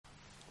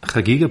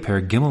Chagiga per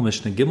Gimel,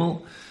 Mishnah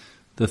Gimel,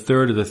 the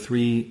third of the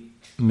three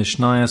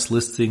Mishnayos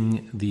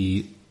listing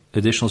the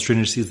additional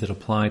stringencies that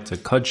apply to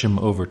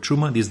Kudshim over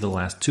Truma. These are the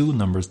last two,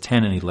 numbers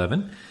 10 and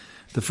 11.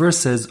 The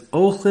first says,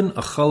 Ochlin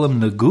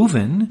achalam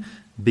neguvin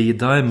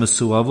b'yadayim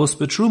mesuavos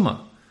b'truma,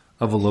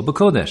 avolo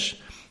b'kodesh.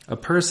 A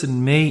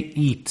person may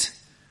eat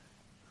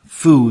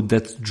food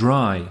that's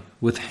dry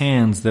with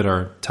hands that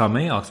are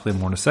tameh. I'll explain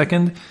more in a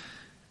second.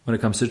 When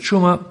it comes to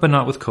Truma, but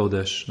not with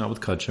Kodesh, not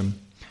with Kudshim.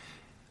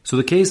 So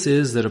the case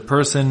is that a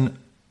person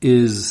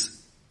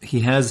he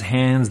has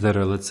hands that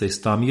are, let's say,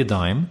 stam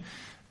yadayim.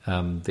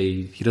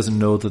 He doesn't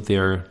know that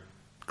they're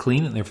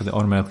clean, and therefore they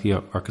automatically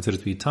are considered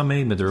to be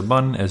tameh,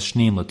 midraban, as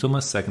shneim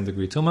latuma, second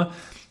degree tuma.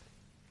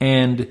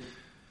 And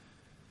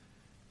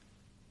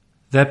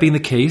that being the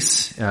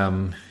case,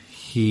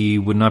 he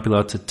would not be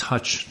allowed to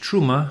touch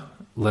truma,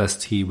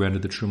 lest he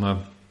rendered the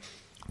truma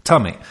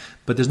tameh.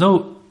 But there's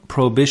no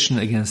prohibition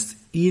against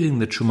eating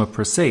the truma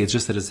per se. It's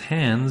just that his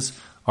hands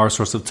are a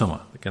source of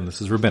tuma. Again,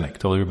 this is rabbinic,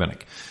 totally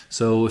rabbinic.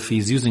 So if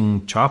he's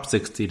using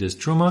chopsticks to eat his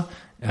truma,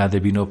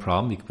 there'd be no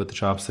problem. You could put the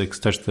chopsticks,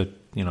 eat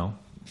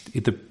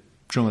the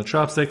truma with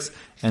chopsticks,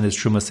 and his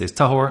truma stays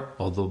tahor,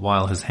 although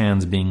while his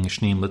hands being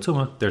shneim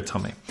latuma, they're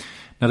tameh.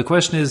 Now the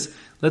question is,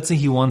 let's say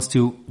he wants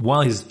to,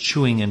 while he's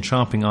chewing and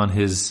chomping on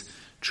his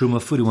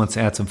truma food, he wants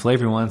to add some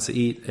flavor, he wants to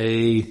eat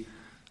a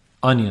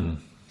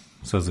onion.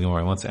 Says the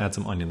Gemara, he wants to add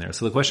some onion there.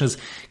 So the question is,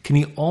 can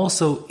he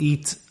also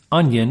eat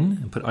onion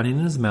and put onion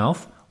in his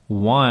mouth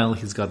while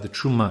he's got the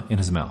truma in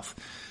his mouth?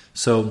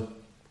 So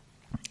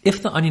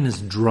if the onion is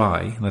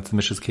dry, and that's the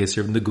Mishnah's case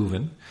here in the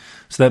Guvin,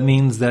 so that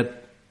means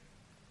that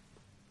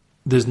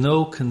there's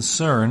no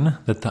concern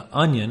that the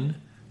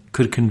onion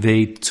could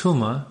convey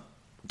tuma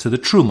to the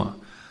truma.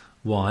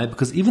 Why?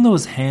 Because even though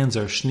his hands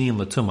are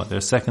shneim latuma,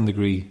 they're second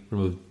degree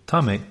removed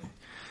tameh,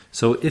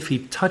 so if he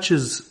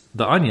touches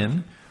the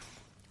onion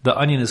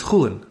is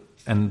chulin,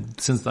 and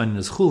since the onion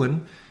is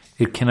chulin,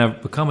 it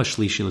cannot become a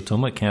shlishi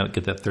latuma, it can't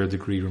get that third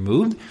degree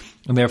removed,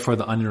 and therefore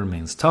the onion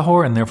remains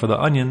tahor, and therefore the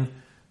onion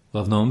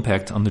will have no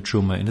impact on the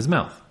truma in his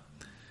mouth.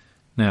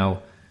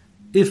 Now,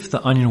 if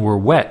the onion were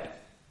wet,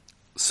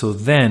 so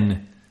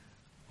then,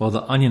 while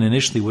the onion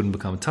initially wouldn't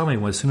become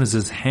tameh, as soon as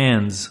his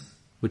hands,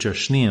 which are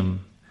shneim,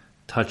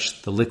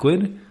 touch the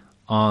liquid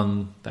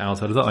on the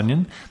outside of the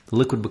onion, the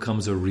liquid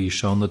becomes a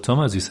rishon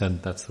latuma, as you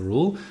said, that's the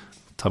rule.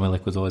 Tameh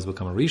liquids always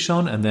become a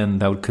rishon, and then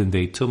that would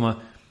convey tuma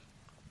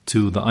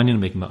to the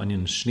onion, making the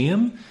onion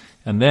shneim,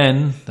 and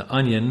then the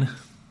onion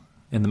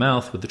in the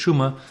mouth with the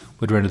truma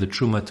would render the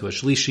truma to a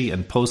shlishi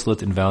and posel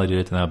it, invalidate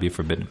it, and that would be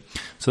forbidden.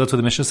 So that's what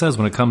the Mishnah says.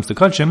 When it comes to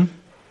kudshim,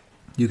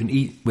 you can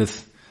eat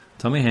with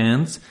tameh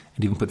hands,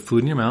 and you can put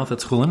food in your mouth,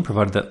 that's chulin,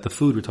 provided that the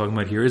food we're talking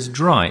about here is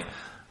dry.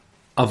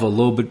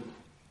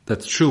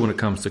 That's true when it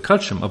comes to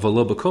kudshim,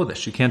 avalo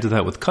b'kodesh. You can't do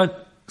that with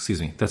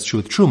that's true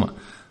with truma,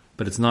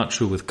 but it's not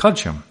true with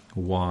kudshim.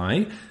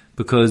 Why?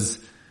 Because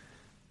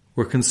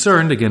we're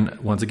concerned,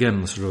 once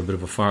again, sort of a bit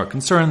of a far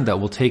concern, that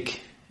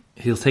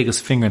he'll take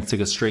his finger and stick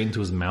it straight into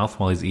his mouth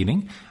while he's eating,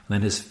 and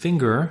then his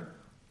finger,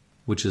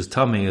 which is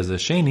tameh as a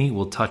sheni,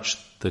 will touch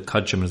the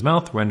kudshim in his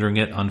mouth, rendering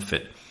it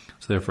unfit.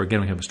 So therefore, again,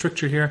 we have a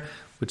stricture here,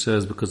 which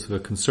says because of a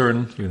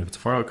concern, even if it's a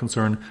far out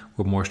concern,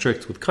 we're more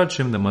strict with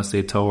kudshim that must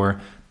stay tahor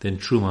than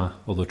truma,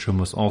 although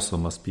truma also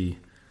must be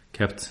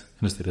kept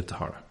in a state of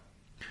tahara.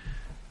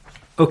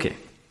 Okay.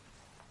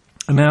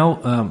 And now,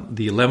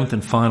 the 11th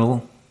and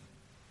final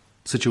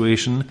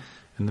situation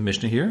in the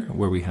Mishnah here,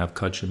 where we have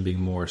kudshim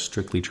being more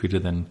strictly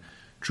treated than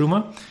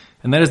truma,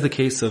 and that is the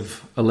case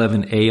of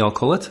 11a, I'll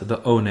call it, the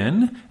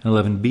onen, and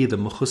 11b, the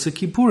mechusik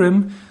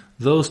kippurim.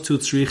 Those two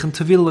tzrichen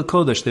tavil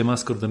l'kodesh, they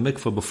must go to the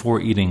mikveh before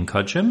eating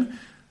kudshim,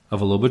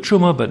 avalo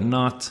b'truma, but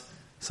not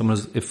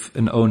if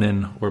an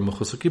onen or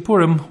mechusik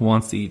kippurim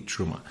wants to eat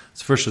truma.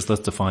 So first, just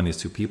let's define these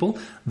two people.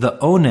 The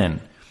onen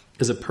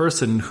is a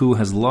person who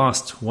has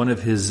lost one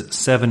of his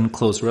 7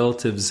 close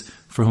relatives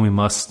for whom he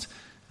must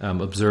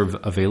observe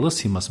avelus,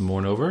 he must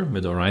mourn over,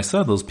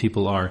 midoraisa. Those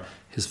people are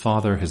his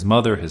father, his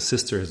mother, his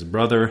sister, his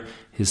brother,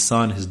 his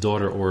son, his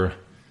daughter, or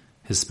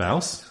his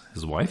spouse,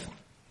 his wife.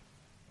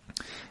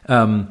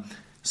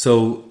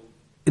 So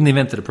in the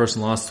event that a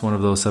person lost one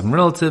of those 7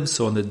 relatives,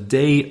 so on the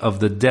day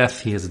of the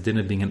death, he has a din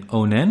of being an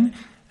onen,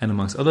 and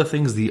amongst other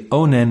things, the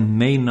onen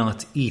may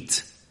not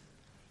eat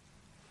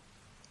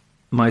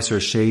meiser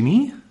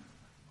sheni,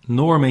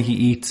 nor may he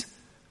eat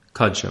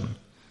kudshim.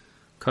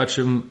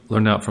 Kudshim,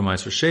 learned out from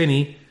meiser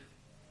sheni,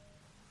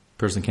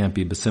 person can't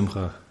be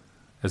besimcha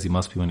as he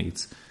must be when he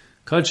eats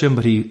kudshim,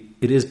 but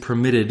it is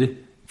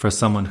permitted for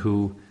someone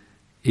who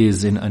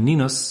is in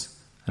aninus,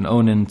 an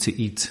onen, to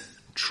eat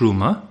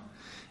truma,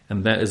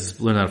 and that is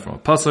learned out from a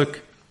pasuk.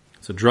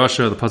 So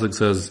drasha, the pasuk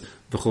says,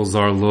 "V'chol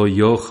zar lo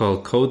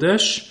yochal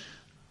kodesh,"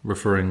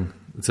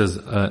 it says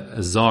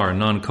a zar,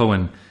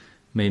 non-Kohen,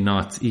 may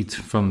not eat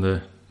from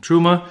the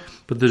truma,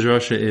 but the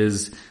drasha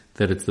is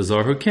that it's the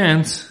zar who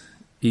can't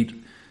eat.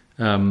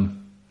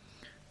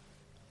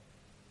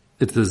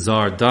 It's the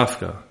zar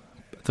dafka,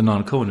 the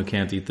non-Kohen who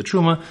can't eat the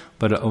truma,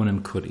 but an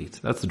onen could eat.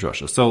 That's the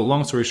drasha. So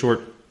long story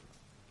short,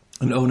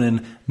 an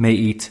onen may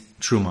eat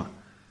truma.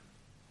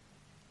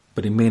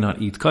 But he may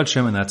not eat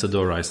kachim, and that's a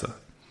doraisa.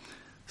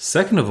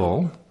 Second of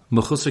all,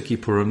 mechusar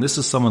kippurim, this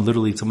is someone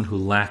who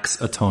lacks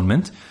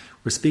atonement.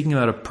 We're speaking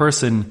about a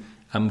person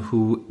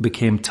who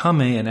became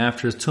tameh, and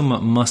after his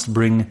tumah must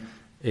bring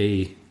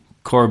a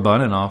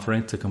korban, an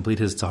offering, to complete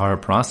his tahara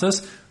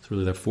process. So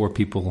really there are 4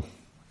 people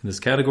in this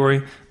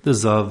category: the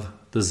zav,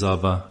 the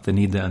zava, the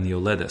nida, and the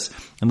yoledes.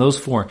 And those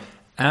 4,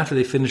 after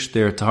they finish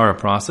their tahara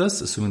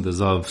process, assuming the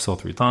zav saw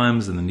 3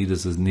 times, and the nida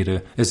is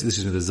nida,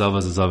 the zava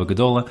is the zava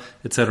gedola,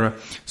 etc.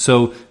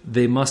 So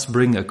they must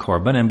bring a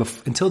korban, and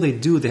until they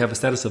do, they have a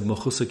status of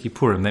mechusar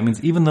kippurim. That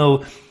means even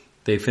though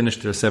they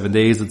finished their 7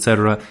 days,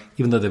 etc.,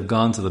 even though they've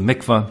gone to the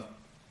mikvah,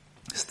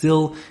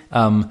 still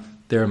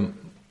they're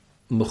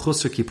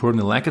mechusar kippurim,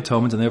 they lack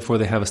atonement, and therefore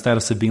they have a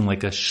status of being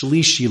like a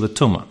shlishi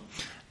l'tumah.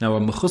 Now, a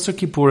mechusar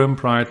kippurim,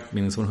 prior,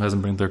 meaning someone who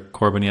hasn't bring their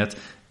korban yet,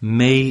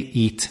 may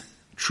eat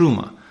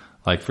truma.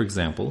 Like, for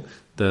example,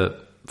 the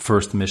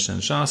first Mishnah in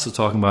Shas is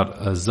talking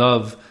about a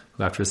zav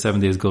who after 7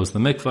 days goes to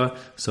the mikvah.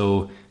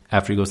 So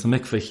after he goes to the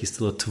mikvah, he's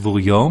still a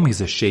tevul yom,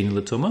 he's a sheni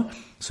l'tumah,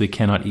 so he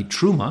cannot eat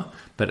truma.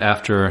 But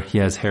after he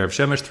has hair of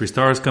shemesh, 3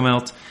 stars come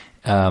out,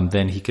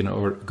 then he can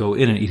go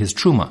in and eat his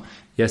truma.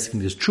 Yes, he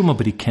can eat his truma,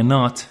 but he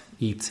cannot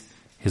eat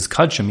his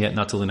kachim yet,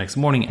 not till the next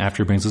morning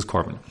after he brings his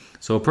korban.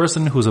 So a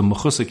person who's a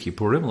mechusar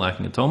kippurim,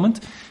 lacking atonement,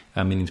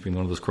 meaning to bring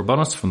one of those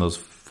korbanos from those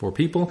 4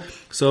 people,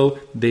 so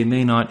they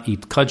may not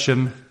eat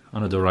kachim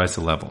on a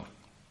doraisa level.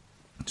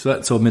 So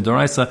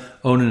midoraisa,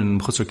 onen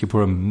and mechusar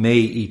kippurim may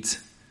eat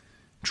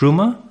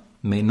truma,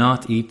 may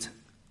not eat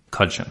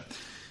kachim.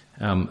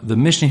 The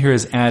Mishnah here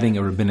is adding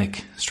a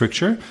rabbinic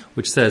stricture,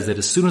 which says that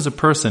as soon as a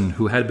person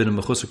who had been a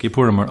mechusar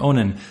kippurim or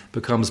onen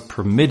becomes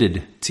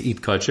permitted to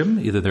eat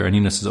kachim, either their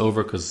aninus is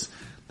over because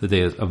the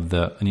day of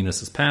the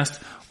aninus is past,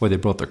 or they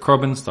brought their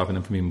korban, stopping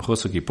them from being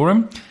mechusar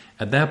kippurim,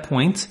 at that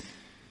point,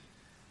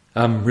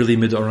 really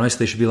midoraisa,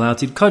 they should be allowed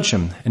to eat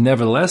kachim. And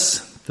nevertheless,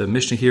 the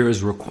Mishnah here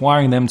is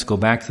requiring them to go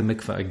back to the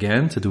mikvah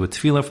again to do a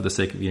tefillah for the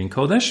sake of eating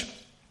kodesh.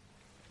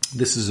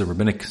 This is a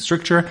rabbinic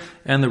stricture,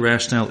 and the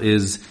rationale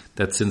is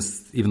that since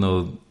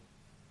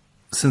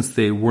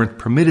they weren't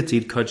permitted to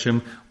eat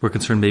kachim, we're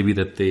concerned maybe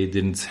that they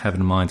didn't have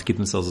in mind to keep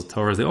themselves as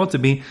tahor as they ought to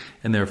be,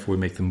 and therefore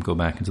we make them go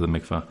back into the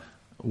mikvah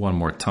one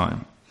more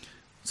time.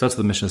 So that's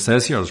what the Mishnah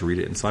says here. I'll just read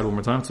it inside one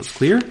more time so it's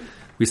clear.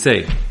 We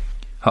say,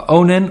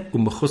 ha'onen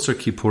u'mechusar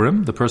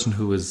kippurim, the person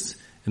who is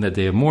in that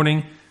day of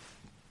mourning,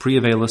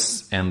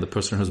 pre-avelis, and the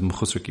person who is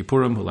mechusar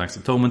kippurim, who lacks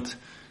atonement,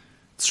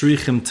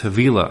 tzrichim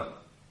tevila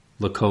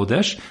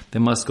l'kodesh, they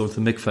must go to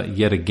the mikvah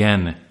yet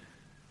again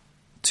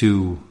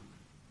to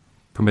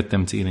permit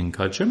them to eating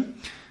kachim.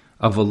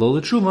 Avalo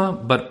l'truma,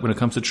 but when it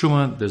comes to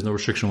truma, there's no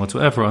restriction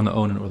whatsoever on the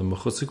onen or the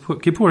mechusar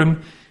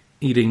kippurim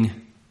eating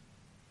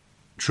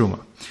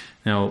truma.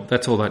 Now,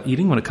 that's all about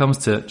eating. When it comes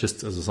to,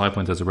 just as a side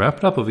point, as I wrap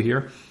it up over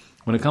here,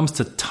 when it comes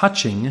to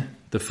touching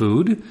the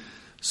food,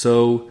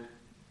 so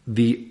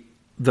the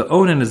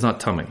onen is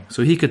not tummy.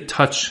 So he could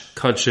touch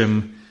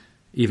kachim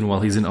even while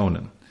he's in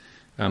onen.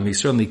 He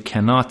certainly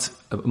cannot,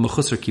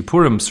 mechusar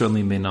kippurim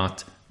certainly may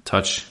not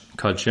touch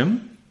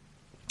kachim,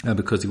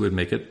 because he would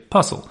make it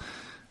puzzle.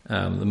 The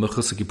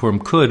mechusar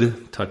kippurim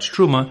could touch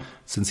truma,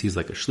 since he's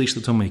like a shlish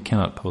l'tumah, he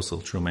cannot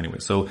posel truma anyway.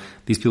 So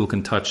these people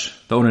can touch,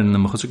 the onen and the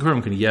mechusar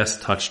kippurim can yes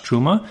touch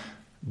truma,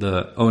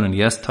 the onen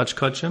yes touch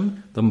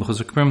kachim, the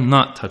mechusar kippurim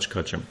not touch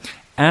kachim.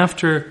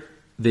 After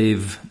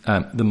they've,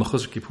 the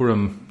mechusar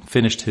kippurim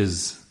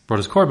brought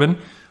his korban,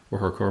 or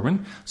her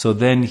korban, so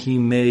then he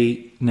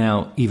may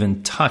now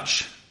even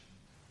touch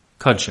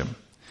kachim.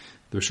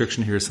 The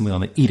restriction here is simply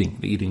on the eating.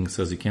 The eating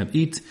says you can't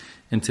eat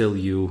until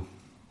you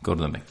go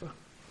to the mikvah.